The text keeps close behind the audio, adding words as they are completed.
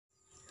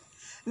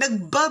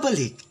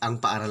Nagbabalik ang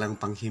paaralang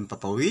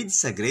panghimpapawid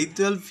sa Grade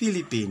 12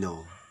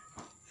 Filipino.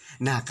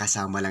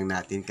 Nakasama lang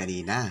natin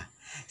kanina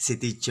si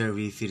Teacher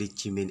Wifi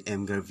Richimin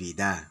M.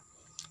 Garvida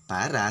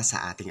para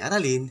sa ating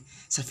aralin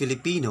sa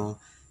Filipino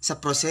sa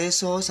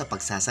proseso sa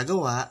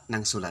pagsasagawa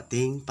ng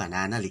sulating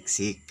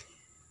pananaliksik.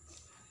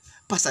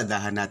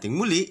 Pasadahan nating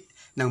muli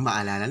nang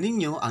maalala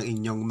ninyo ang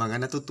inyong mga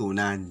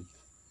natutunan.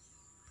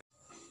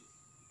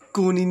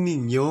 Kunin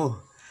ninyo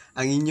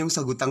ang inyong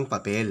sagutang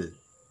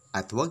papel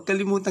at huwag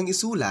kalimutang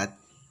isulat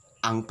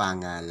ang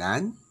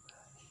pangalan,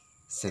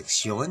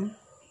 seksyon,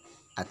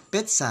 at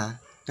petsa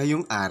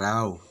ngayong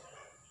araw.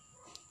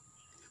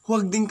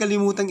 Huwag din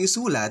kalimutang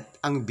isulat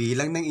ang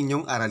bilang ng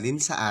inyong aralin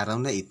sa araw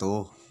na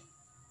ito.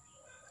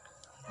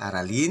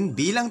 Aralin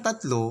bilang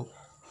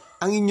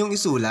 3 ang inyong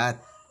isulat.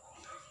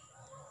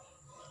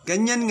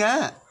 Ganyan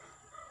nga.